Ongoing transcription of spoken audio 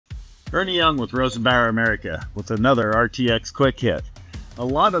Ernie Young with Rosenbauer America with another RTX Quick Hit. A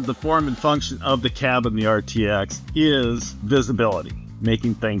lot of the form and function of the cab in the RTX is visibility,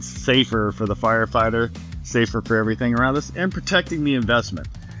 making things safer for the firefighter, safer for everything around us, and protecting the investment.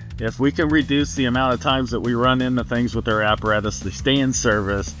 If we can reduce the amount of times that we run into things with our apparatus, they stay in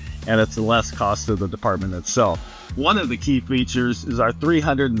service, and it's less cost to the department itself. One of the key features is our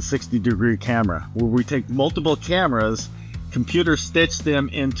 360-degree camera, where we take multiple cameras, computer stitch them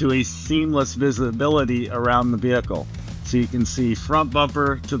into a seamless visibility around the vehicle. So you can see front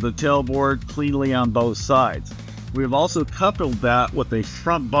bumper to the tailboard cleanly on both sides. We've also coupled that with a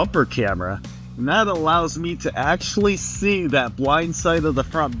front bumper camera, and that allows me to actually see that blind side of the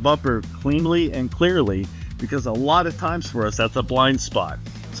front bumper cleanly and clearly, because a lot of times for us that's a blind spot.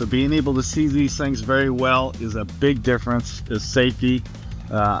 So being able to see these things very well is a big difference, is safety.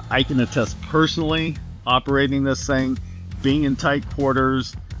 I can attest personally operating this thing, being in tight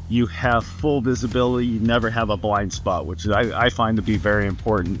quarters, you have full visibility, you never have a blind spot, which I find to be very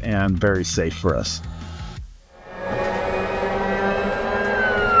important and very safe for us.